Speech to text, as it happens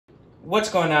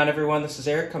What's going on, everyone? This is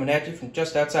Eric coming at you from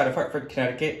just outside of Hartford,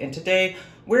 Connecticut, and today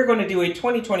we're going to do a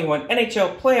 2021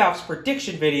 NHL Playoffs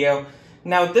Prediction video.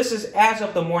 Now, this is as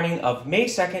of the morning of May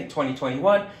 2nd,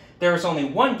 2021. There is only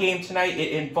one game tonight.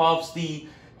 It involves the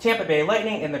Tampa Bay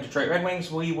Lightning and the Detroit Red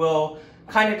Wings. We will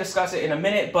kind of discuss it in a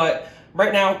minute, but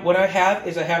right now what I have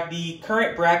is I have the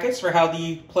current brackets for how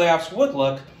the playoffs would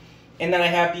look, and then I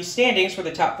have the standings for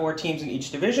the top 4 teams in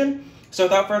each division. So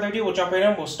without further ado, we'll jump right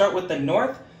in. We'll start with the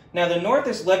North. Now, the North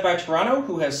is led by Toronto,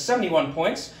 who has 71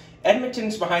 points.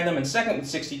 Edmonton's behind them in second with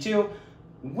 62.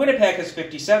 Winnipeg has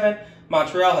 57.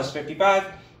 Montreal has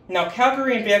 55. Now,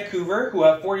 Calgary and Vancouver, who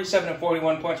have 47 and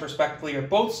 41 points respectively, are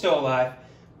both still alive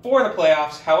for the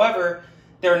playoffs. However,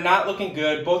 they're not looking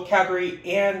good. Both Calgary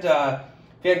and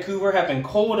Vancouver have been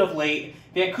cold of late.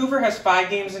 Vancouver has 5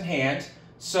 games in hand,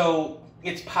 so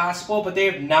it's possible, but they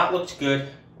have not looked good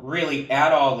really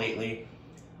at all lately.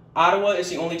 Ottawa is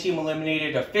the only team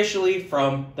eliminated officially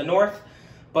from the North,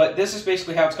 but this is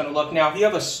basically how it's going to look. Now, if you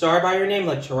have a star by your name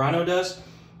like Toronto does,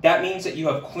 that means that you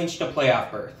have clinched a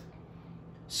playoff berth.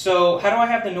 So how do I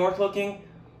have the North looking?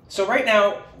 So right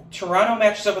now, Toronto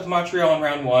matches up with Montreal in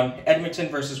round 1, Edmonton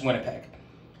versus Winnipeg.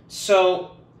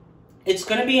 So it's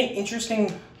going to be an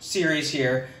interesting series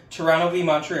here, Toronto v.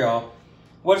 Montreal.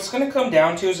 What it's going to come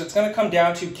down to is it's going to come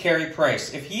down to Carey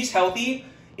Price. If he's healthy,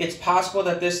 it's possible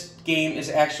that this series is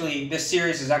actually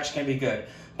going to be good.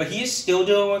 But he is still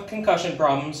dealing with concussion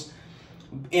problems.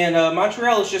 And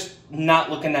Montreal is just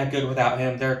not looking that good without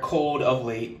him. They're cold of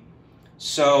late.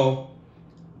 So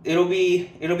it'll be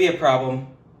a problem.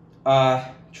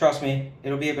 Trust me,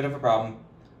 it'll be a bit of a problem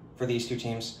for these two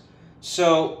teams.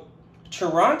 So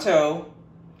Toronto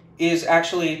is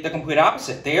actually the complete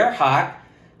opposite. They are hot.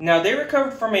 Now, they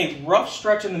recovered from a rough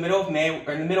stretch in the middle of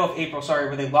April,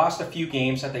 where they lost a few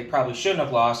games that they probably shouldn't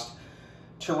have lost.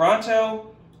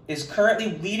 Toronto is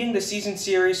currently leading the season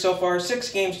series so far,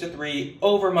 6-3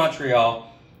 over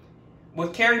Montreal.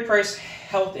 With Carey Price's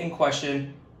health in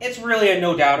question, it's really a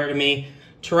no-doubter to me.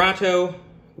 Toronto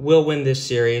will win this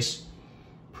series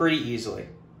pretty easily.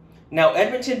 Now,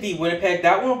 Edmonton v. Winnipeg,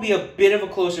 that one will be a bit of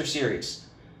a closer series.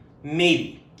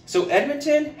 Maybe. So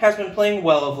Edmonton has been playing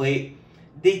well of late.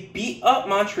 They beat up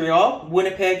Montreal,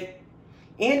 Winnipeg,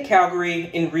 and Calgary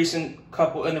in the recent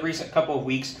couple of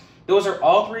weeks. Those are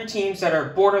all 3 teams that are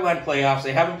borderline playoffs.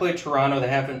 They haven't played Toronto. They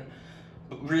haven't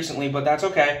recently, but that's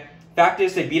okay. Fact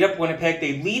is, they beat up Winnipeg.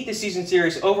 They lead the season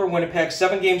series over Winnipeg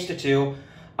 7-2.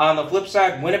 On the flip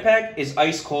side, Winnipeg is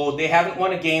ice cold. They haven't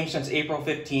won a game since April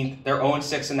 15th. They're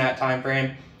 0-6 in that time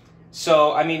frame.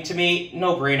 So, I mean, to me,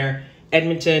 no-brainer.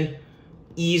 Edmonton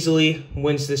easily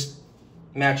wins this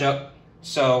matchup.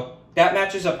 So that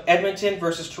matches up Edmonton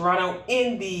versus Toronto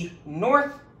in the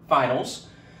North Finals.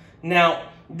 Now,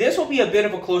 this will be a bit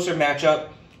of a closer matchup.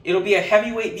 It'll be a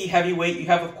heavyweight v. heavyweight. You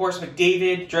have, of course,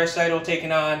 McDavid, Draisaitl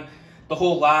taking on the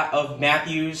whole lot of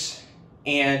Matthews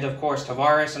and, of course,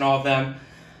 Tavares and all of them.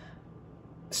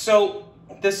 So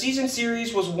the season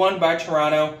series was won by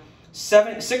Toronto,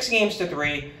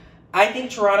 6-3. I think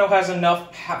Toronto has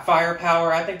enough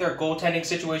firepower. I think their goaltending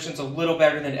situation's a little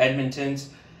better than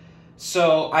Edmonton's.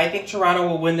 So I think Toronto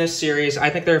will win this series.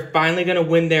 I think they're finally going to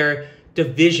win their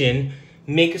division,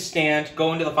 make a stand,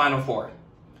 go into the Final Four.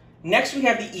 Next, we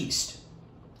have the East.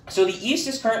 So the East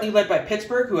is currently led by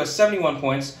Pittsburgh, who has 71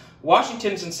 points.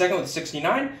 Washington's in second with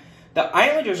 69. The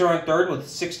Islanders are in third with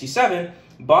 67.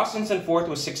 Boston's in fourth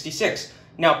with 66.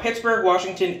 Now, Pittsburgh,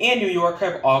 Washington, and New York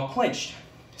have all clinched.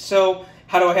 So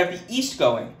how do I have the East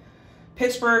going?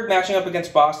 Pittsburgh matching up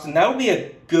against Boston. That would be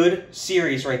a good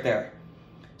series right there.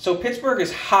 So Pittsburgh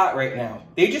is hot right now.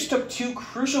 They just took 2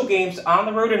 crucial games on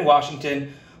the road in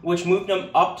Washington, which moved them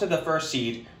up to the first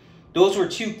seed. Those were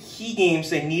 2 key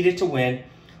games they needed to win.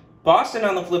 Boston,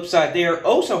 on the flip side, they are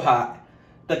oh so hot.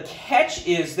 The catch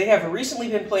is they have recently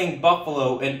been playing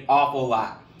Buffalo an awful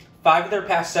lot. 5 of their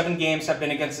past 7 games have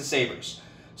been against the Sabres.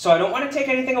 So I don't want to take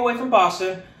anything away from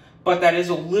Boston, but that is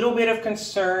a little bit of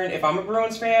concern. If I'm a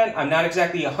Bruins fan, I'm not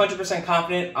exactly 100%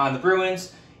 confident on the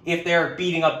Bruins if they're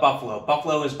beating up Buffalo.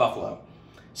 Buffalo is Buffalo.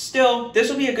 Still, this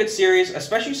will be a good series,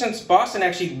 especially since Boston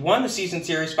actually won the season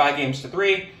series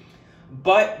 5-3.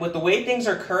 But with the way things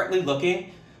are currently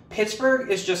looking, Pittsburgh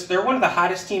is they're one of the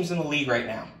hottest teams in the league right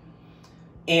now.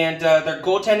 And their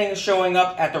goaltending is showing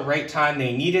up at the right time.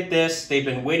 They needed this. They've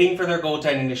been waiting for their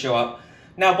goaltending to show up.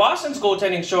 Now, Boston's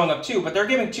goaltending is showing up too, but they're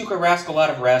giving Tuukka Rask a lot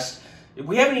of rest.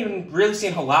 We haven't even really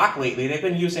seen Halak lately. They've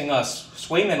been using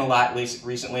Swayman a lot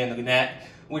recently in the net,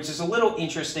 which is a little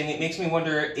interesting. It makes me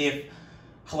wonder if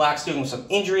Halak's dealing with some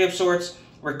injury of sorts.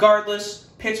 Regardless,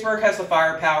 Pittsburgh has the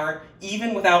firepower.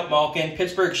 Even without Malkin,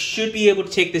 Pittsburgh should be able to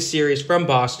take this series from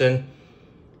Boston.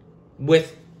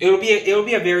 It'll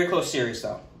be a very close series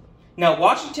though. Now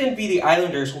Washington v. the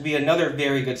Islanders will be another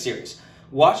very good series.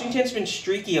 Washington's been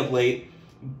streaky of late,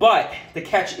 but the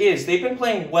catch is they've been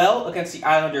playing well against the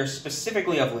Islanders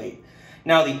specifically of late.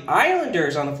 Now the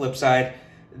Islanders on the flip side,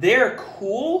 they're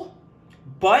cool,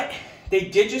 but they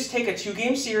did just take a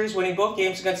 2-game series, winning both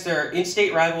games against their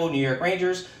in-state rival New York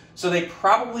Rangers, so they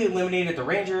probably eliminated the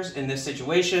Rangers in this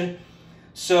situation.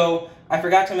 So I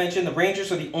forgot to mention the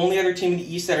Rangers are the only other team in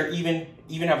the East that are even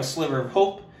have a sliver of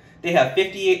hope. They have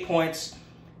 58 points.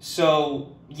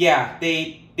 So yeah,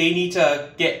 they need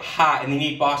to get hot, and they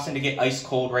need Boston to get ice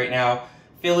cold right now.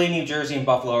 Philly, New Jersey, and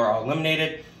Buffalo are all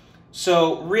eliminated.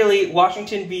 So really,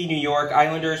 Washington v. New York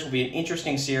Islanders will be an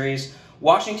interesting series.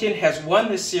 Washington has won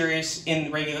this series in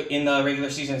the regular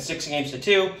season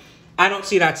 6-2. I don't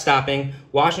see that stopping.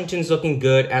 Washington's looking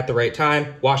good at the right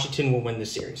time. Washington will win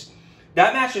this series.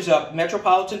 That matches up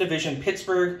Metropolitan Division,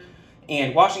 Pittsburgh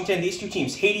and Washington. These two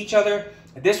teams hate each other.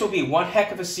 This will be one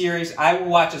heck of a series. I will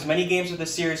watch as many games of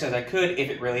this series as I could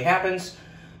if it really happens.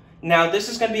 Now, this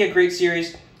is going to be a great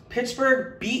series.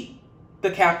 Pittsburgh beat the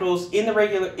Capitals in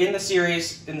the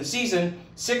season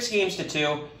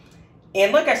 6-2.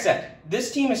 And like I said,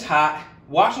 this team is hot.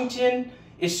 Washington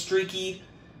is streaky.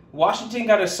 Washington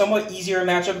got a somewhat easier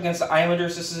matchup against the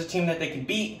Islanders. This is a team that they can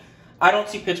beat. I don't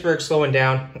see Pittsburgh slowing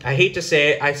down. I hate to say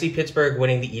it, I see Pittsburgh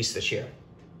winning the East this year.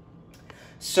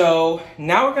 So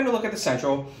now we're going to look at the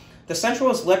Central. The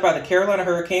Central is led by the Carolina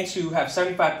Hurricanes, who have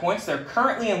 75 points. They're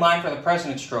currently in line for the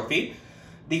President's Trophy.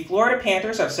 The Florida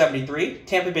Panthers have 73.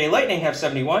 Tampa Bay Lightning have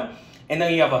 71. And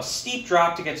then you have a steep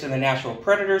drop to get to the Nashville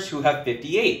Predators, who have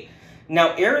 58.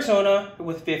 Now Arizona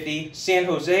with 50,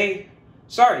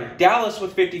 Dallas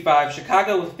with 55,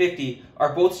 Chicago with 50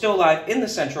 are both still alive in the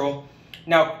Central.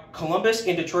 Now, Columbus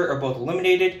and Detroit are both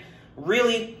eliminated.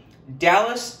 Really,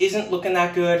 Dallas isn't looking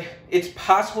that good. It's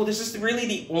possible this is really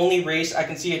the only race I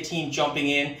can see a team jumping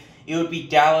in. It would be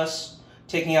Dallas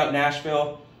taking out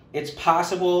Nashville. It's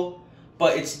possible,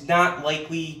 but it's not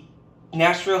likely.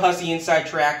 Nashville has the inside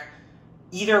track.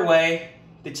 Either way,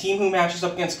 the team who matches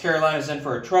up against Carolina is in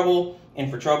for trouble.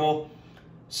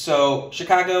 So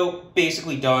Chicago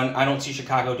basically done. I don't see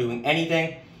Chicago doing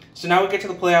anything. So now we get to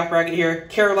the playoff bracket here.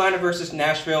 Carolina versus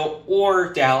Nashville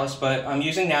or Dallas, but I'm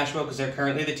using Nashville because they're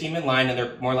currently the team in line and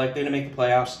they're more likely to make the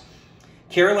playoffs.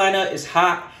 Carolina is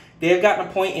hot. They have gotten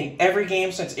a point in every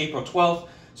game since April 12th,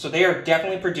 so they are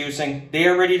definitely producing. They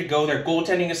are ready to go. Their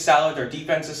goaltending is solid. Their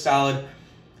defense is solid.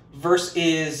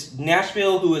 Versus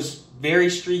Nashville, who is very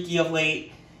streaky of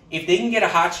late. If they can get a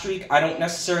hot streak, I don't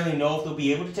necessarily know if they'll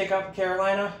be able to take out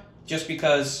Carolina, just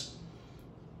because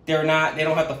they don't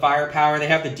have the firepower. They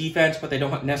have the defense, but they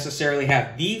don't necessarily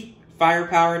have the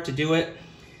firepower to do it.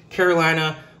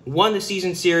 Carolina won the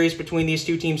season series between these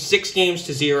two teams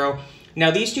 6-0.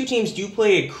 Now, these two teams do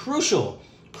play a crucial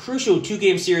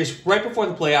 2-game series right before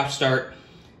the playoffs start.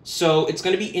 So it's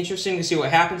going to be interesting to see what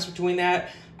happens between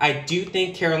that. I do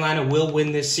think Carolina will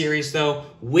win this series, though,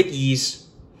 with ease,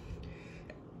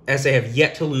 as they have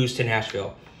yet to lose to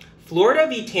Nashville. Florida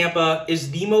v. Tampa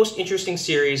is the most interesting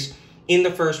series in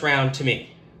the first round to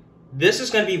me. This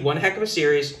is going to be one heck of a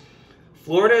series.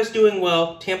 Florida is doing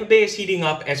well. Tampa Bay is heating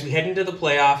up as we head into the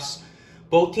playoffs.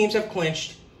 Both teams have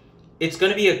clinched. It's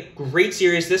going to be a great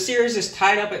series. This series is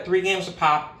tied up at 3 games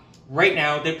apiece right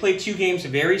now. They play 2 games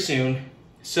very soon.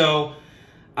 So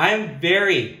I'm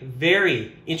very,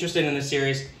 very interested in this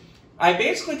series. I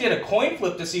basically did a coin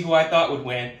flip to see who I thought would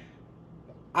win.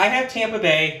 I have Tampa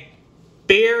Bay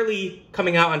barely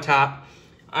coming out on top.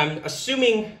 I'm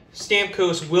assuming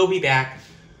Stamkos will be back.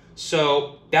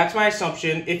 So that's my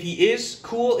assumption. If he is,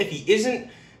 cool. If he isn't,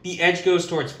 the edge goes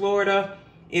towards Florida.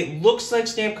 It looks like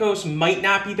Stamkos might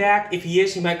not be back. If he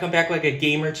is, he might come back like a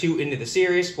game or 2 into the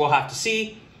series. We'll have to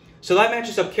see. So that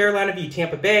matches up Carolina v.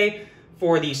 Tampa Bay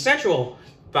for the Central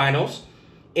Finals.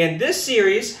 And this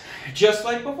series, just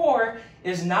like before,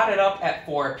 is knotted up at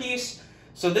 4 apiece.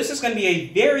 So this is going to be a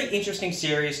very interesting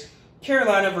series.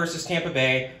 Carolina versus Tampa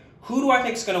Bay. Who do I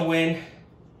think is going to win?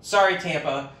 Sorry,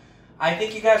 Tampa. I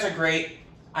think you guys are great.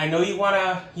 I know you want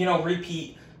to,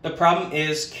 repeat. The problem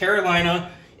is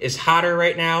Carolina is hotter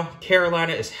right now.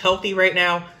 Carolina is healthy right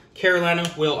now. Carolina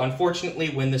will unfortunately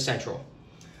win the Central.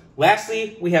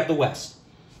 Lastly, we have the West.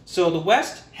 So the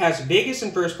West has Vegas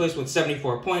in first place with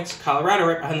 74 points. Colorado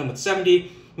right behind them with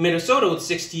 70. Minnesota with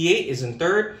 68 is in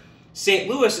third. St.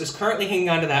 Louis is currently hanging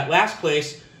on to that last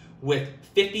place with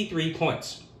 53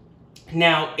 points.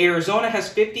 Now, Arizona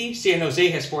has 50. San Jose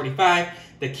has 45.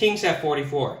 The Kings have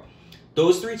 44.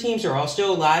 Those 3 teams are all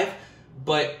still alive,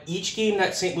 but each game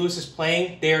that St. Louis is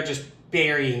playing, they are just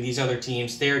burying these other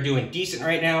teams. They are doing decent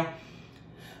right now.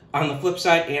 On the flip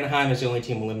side, Anaheim is the only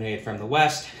team eliminated from the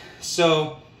West.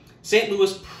 So St.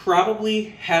 Louis probably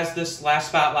has this last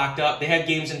spot locked up. They had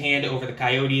games in hand over the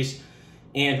Coyotes.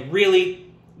 And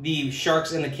really, the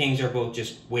Sharks and the Kings are both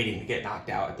just waiting to get knocked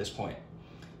out at this point.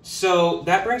 So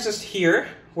that brings us here,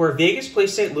 where Vegas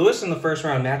plays St. Louis in the first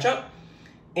round matchup.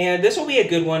 And this will be a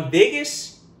good one.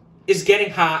 Vegas is getting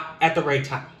hot at the right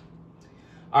time.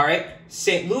 All right?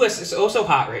 St. Louis is also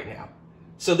hot right now.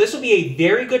 So this will be a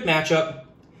very good matchup.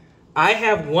 I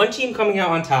have one team coming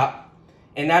out on top,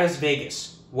 and that is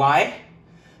Vegas. Why?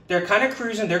 They're kind of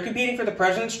cruising. They're competing for the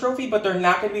President's Trophy, but they're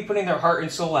not going to be putting their heart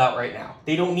and soul out right now.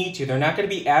 They don't need to. They're not going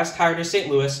to be as tired as St.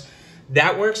 Louis.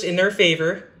 That works in their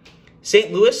favor.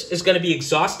 St. Louis is going to be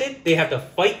exhausted. They have to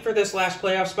fight for this last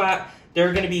playoff spot.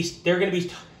 They're going to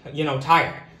be,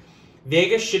 tired.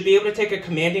 Vegas should be able to take a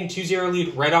commanding 2-0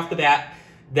 lead right off the bat.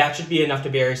 That should be enough to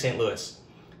bury St. Louis.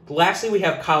 Lastly, we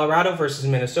have Colorado versus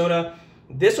Minnesota.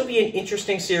 This will be an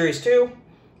interesting series too.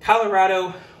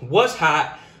 Colorado was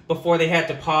hot before they had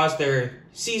to pause their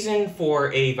season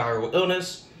for a viral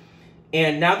illness.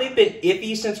 And now they've been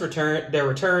iffy since their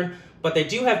return, but they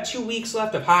do have 2 weeks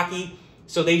left of hockey,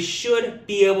 so they should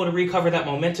be able to recover that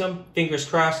momentum. Fingers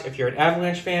crossed if you're an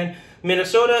Avalanche fan.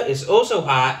 Minnesota is also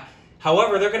hot.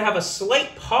 However, they're going to have a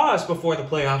slight pause before the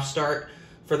playoffs start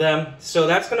for them, so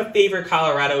that's going to favor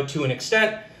Colorado to an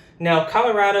extent. Now,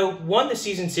 Colorado won the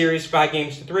season series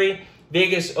 5-3.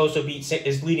 Vegas also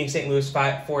is leading St. Louis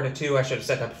 4-2. I should have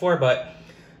said that before, but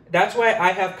that's why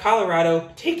I have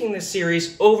Colorado taking this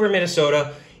series over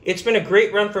Minnesota. It's been a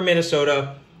great run for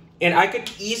Minnesota, and I could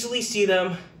easily see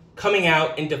them coming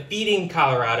out and defeating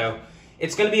Colorado.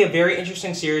 It's going to be a very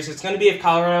interesting series. It's going to be if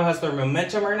Colorado has their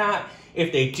momentum or not.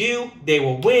 If they do, they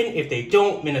will win. If they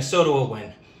don't, Minnesota will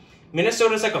win.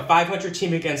 Minnesota's like a 500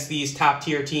 team against these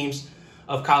top-tier teams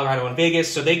of Colorado and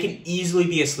Vegas, so they can easily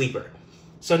be a sleeper.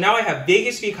 So now I have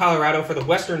Vegas v. Colorado for the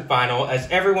Western Final, as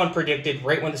everyone predicted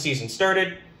right when the season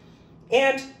started.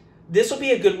 And this will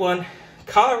be a good one.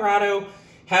 Colorado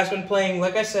has been playing,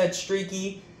 like I said,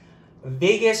 streaky.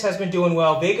 Vegas has been doing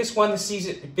well. Vegas won the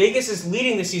season. Vegas is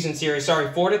leading the season series,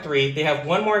 4-3. They have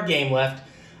one more game left.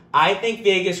 I think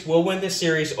Vegas will win this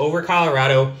series over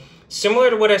Colorado.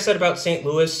 Similar to what I said about St.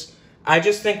 Louis, I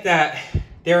just think that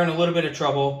they're in a little bit of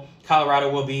trouble. Colorado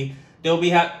will be. They'll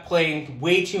be playing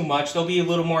way too much. They'll be a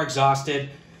little more exhausted.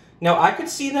 Now, I could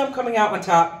see them coming out on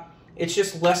top. It's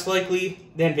just less likely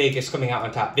than Vegas coming out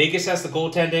on top. Vegas has the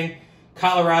goaltending.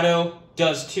 Colorado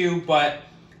does too, but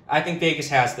I think Vegas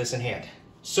has this in hand.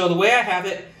 So the way I have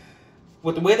it,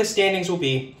 with the way the standings will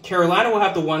be, Carolina will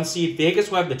have the 1 seed, Vegas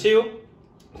will have the 2,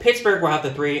 Pittsburgh will have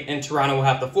the 3, and Toronto will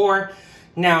have the 4.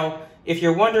 Now, if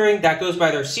you're wondering, that goes by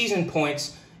their season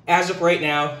points. As of right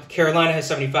now, Carolina has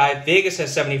 75, Vegas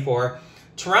has 74.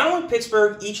 Toronto and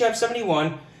Pittsburgh each have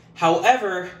 71.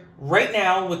 However, right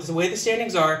now, with the way the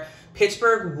standings are,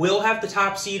 Pittsburgh will have the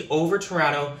top seed over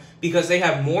Toronto because they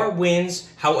have more wins.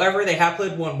 However, they have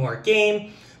played one more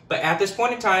game. But at this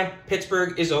point in time,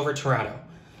 Pittsburgh is over Toronto.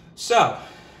 So,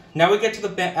 now we get to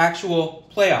the actual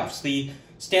playoffs, the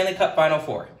Stanley Cup Final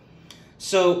Four.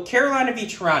 So, Carolina v.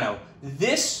 Toronto.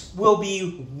 This will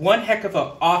be one heck of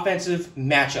an offensive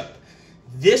matchup.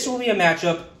 This will be a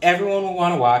matchup everyone will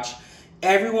want to watch.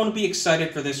 Everyone will be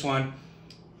excited for this one.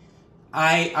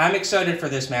 I'm excited for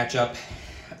this matchup.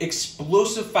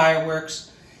 Explosive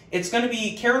fireworks. It's going to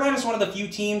be, Carolina's one of the few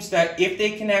teams that, if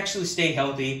they can actually stay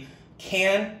healthy,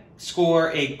 can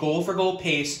score a goal-for-goal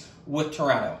pace with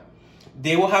Toronto.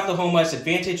 They will have the home ice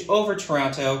advantage over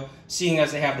Toronto, seeing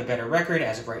as they have the better record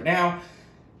as of right now,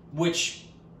 which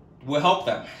will help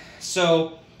them.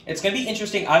 So it's going to be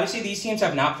interesting. Obviously, these teams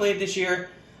have not played this year.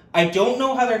 I don't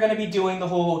know how they're going to be doing the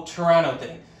whole Toronto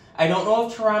thing. I don't know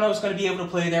if Toronto is going to be able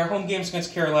to play their home games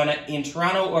against Carolina in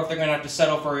Toronto, or if they're going to have to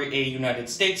settle for a United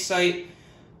States site.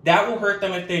 That will hurt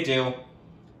them if they do.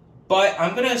 But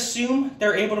I'm going to assume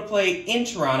they're able to play in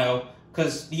Toronto,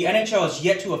 because the NHL has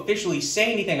yet to officially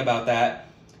say anything about that.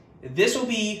 This will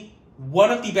be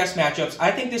one of the best matchups. I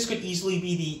think this could easily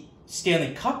be the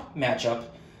Stanley Cup matchup.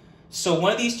 So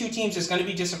one of these two teams is going to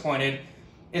be disappointed.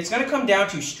 It's going to come down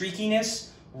to streakiness.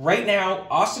 Right now,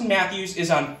 Austin Matthews is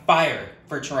on fire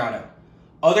for Toronto.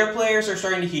 Other players are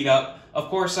starting to heat up. Of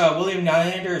course, William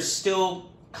Nylander is still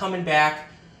coming back.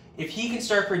 If he can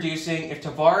start producing, if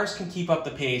Tavares can keep up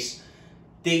the pace,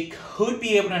 they could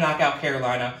be able to knock out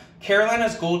Carolina.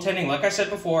 Carolina's goaltending, like I said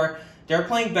before, they're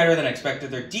playing better than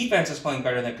expected. Their defense is playing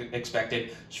better than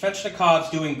expected. Svechnikov's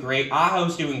doing great.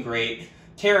 Aho's doing great.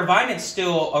 Teravainen's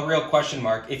still a real question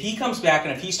mark. If he comes back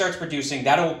and if he starts producing,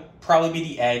 that'll probably be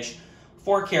the edge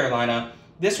for Carolina.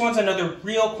 This one's another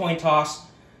real coin toss.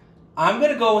 I'm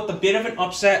going to go with a bit of an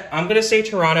upset. I'm going to say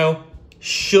Toronto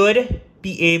should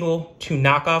be able to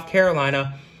knock off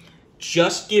Carolina,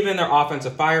 just given their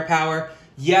offensive firepower.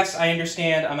 Yes, I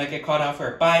understand I might get caught out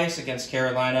for a bias against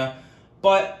Carolina,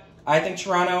 but I think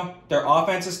Toronto, their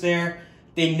offense is there.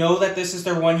 They know that this is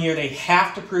their 1 year. They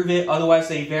have to prove it. Otherwise,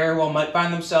 they very well might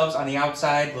find themselves on the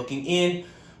outside looking in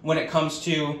when it comes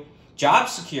to job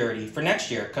security for next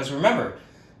year. Because remember,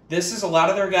 this is a lot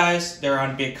of their guys. They're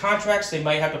on big contracts. They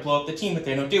might have to blow up the team if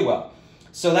they don't do well.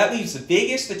 So that leaves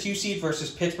Vegas, the 2 seed,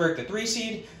 versus Pittsburgh, the 3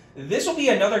 seed. This will be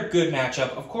another good matchup.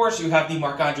 Of course, you have the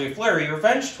Marc-Andre Fleury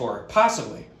revenge tour,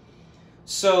 possibly.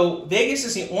 So Vegas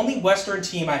is the only Western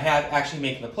team I have actually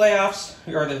making the playoffs,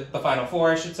 or the Final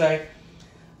Four, I should say.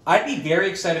 I'd be very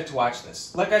excited to watch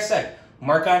this. Like I said,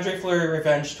 Marc-Andre Fleury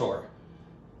revenge tour.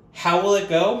 How will it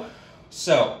go?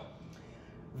 So,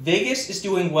 Vegas is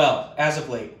doing well as of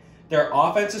late. Their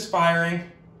offense is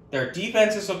firing. Their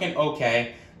defense is looking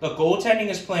okay. The goaltending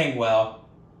is playing well.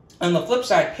 On the flip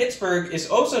side, Pittsburgh is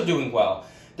also doing well.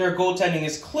 Their goaltending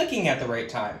is clicking at the right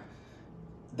time.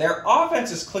 Their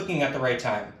offense is clicking at the right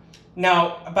time.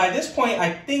 Now, by this point,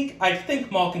 I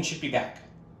think Malkin should be back.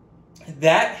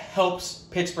 That helps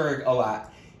Pittsburgh a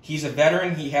lot. He's a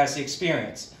veteran. He has the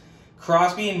experience.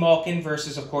 Crosby and Malkin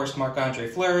versus, of course, Marc-Andre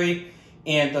Fleury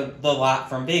and the lot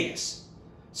from Vegas.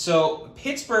 So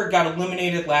Pittsburgh got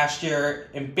eliminated last year,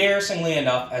 embarrassingly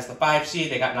enough, as the 5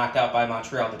 seed. They got knocked out by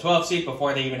Montreal, the 12 seed,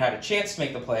 before they even had a chance to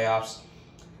make the playoffs.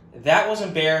 That was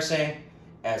embarrassing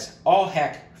as all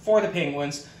heck for the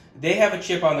Penguins. They have a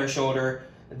chip on their shoulder.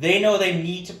 They know they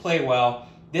need to play well.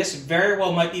 This very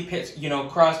well might be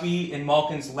Crosby and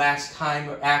Malkin's last time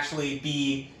to actually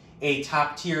be a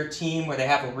top-tier team where they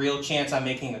have a real chance on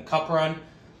making a cup run.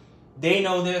 They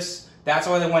know this. That's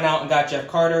why they went out and got Jeff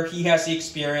Carter. He has the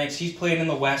experience. He's played in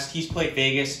the West. He's played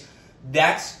Vegas.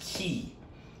 That's key.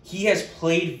 He has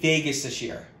played Vegas this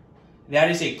year. That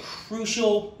is a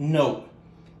crucial note.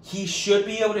 He should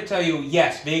be able to tell you,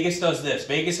 yes, Vegas does this.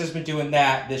 Vegas has been doing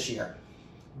that this year.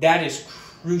 That is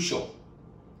crucial.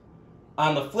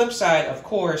 On the flip side, of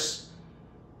course,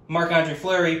 Marc-Andre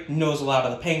Fleury knows a lot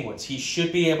of the Penguins. He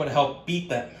should be able to help beat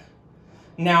them.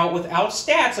 Now, without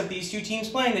stats of these two teams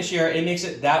playing this year, it makes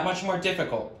it that much more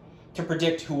difficult to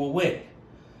predict who will win.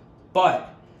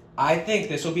 But I think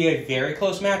this will be a very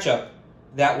close matchup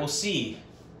that will see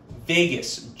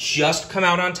Vegas just come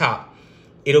out on top.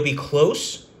 It'll be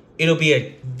close. It'll be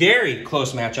a very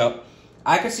close matchup.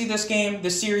 I could see this game,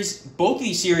 this series, both of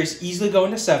these series easily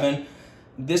going to 7.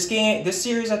 This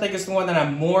series, I think, is the one that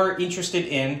I'm more interested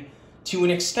in to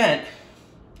an extent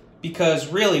because,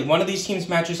 really, one of these teams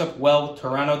matches up well with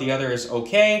Toronto. The other is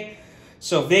okay.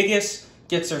 So Vegas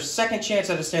gets their second chance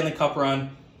at a Stanley Cup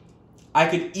run. I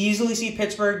could easily see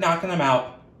Pittsburgh knocking them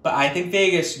out, but I think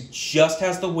Vegas just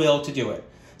has the will to do it.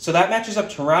 So that matches up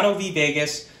Toronto v.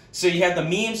 Vegas. So you have the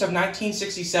memes of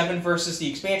 1967 versus the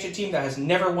expansion team that has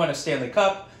never won a Stanley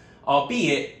Cup,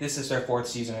 albeit this is their 4th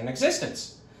season in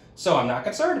existence. So I'm not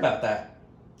concerned about that.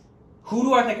 Who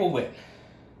do I think will win?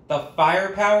 The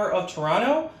firepower of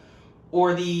Toronto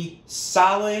or the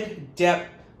solid depth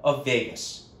of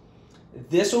Vegas?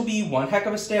 This will be one heck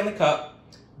of a Stanley Cup,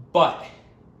 but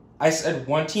I said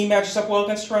one team matches up well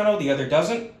against Toronto, the other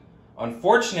doesn't.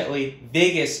 Unfortunately,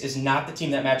 Vegas is not the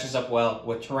team that matches up well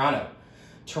with Toronto.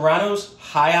 Toronto's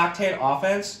high-octane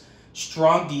offense,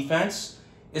 strong defense,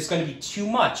 is going to be too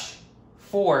much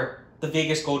for the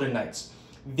Vegas Golden Knights.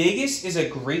 Vegas is a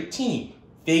great team.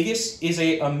 Vegas is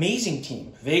an amazing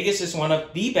team. Vegas is one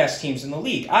of the best teams in the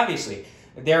league, obviously.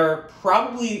 They're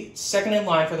probably second in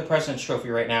line for the President's Trophy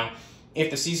right now. If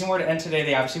the season were to end today,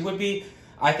 they obviously would be.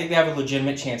 I think they have a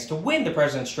legitimate chance to win the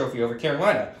President's Trophy over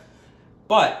Carolina.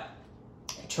 But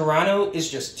Toronto is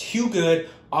just too good.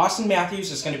 Austin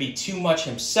Matthews is going to be too much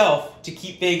himself to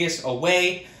keep Vegas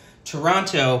away.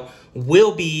 Toronto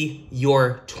will be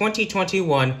your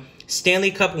 2021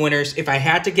 Stanley Cup winners. If I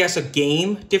had to guess a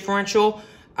game differential,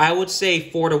 I would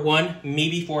say 4-1,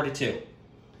 maybe 4-2.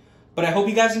 But I hope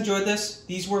you guys enjoyed this.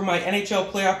 These were my NHL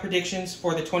playoff predictions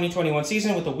for the 2021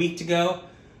 season with a week to go.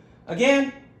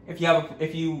 Again, if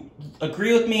you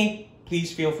agree with me,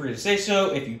 please feel free to say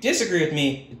so. If you disagree with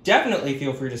me, definitely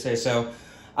feel free to say so.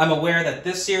 I'm aware that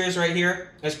this series right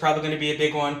here is probably going to be a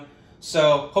big one.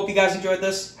 So, hope you guys enjoyed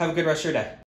this. Have a good rest of your day.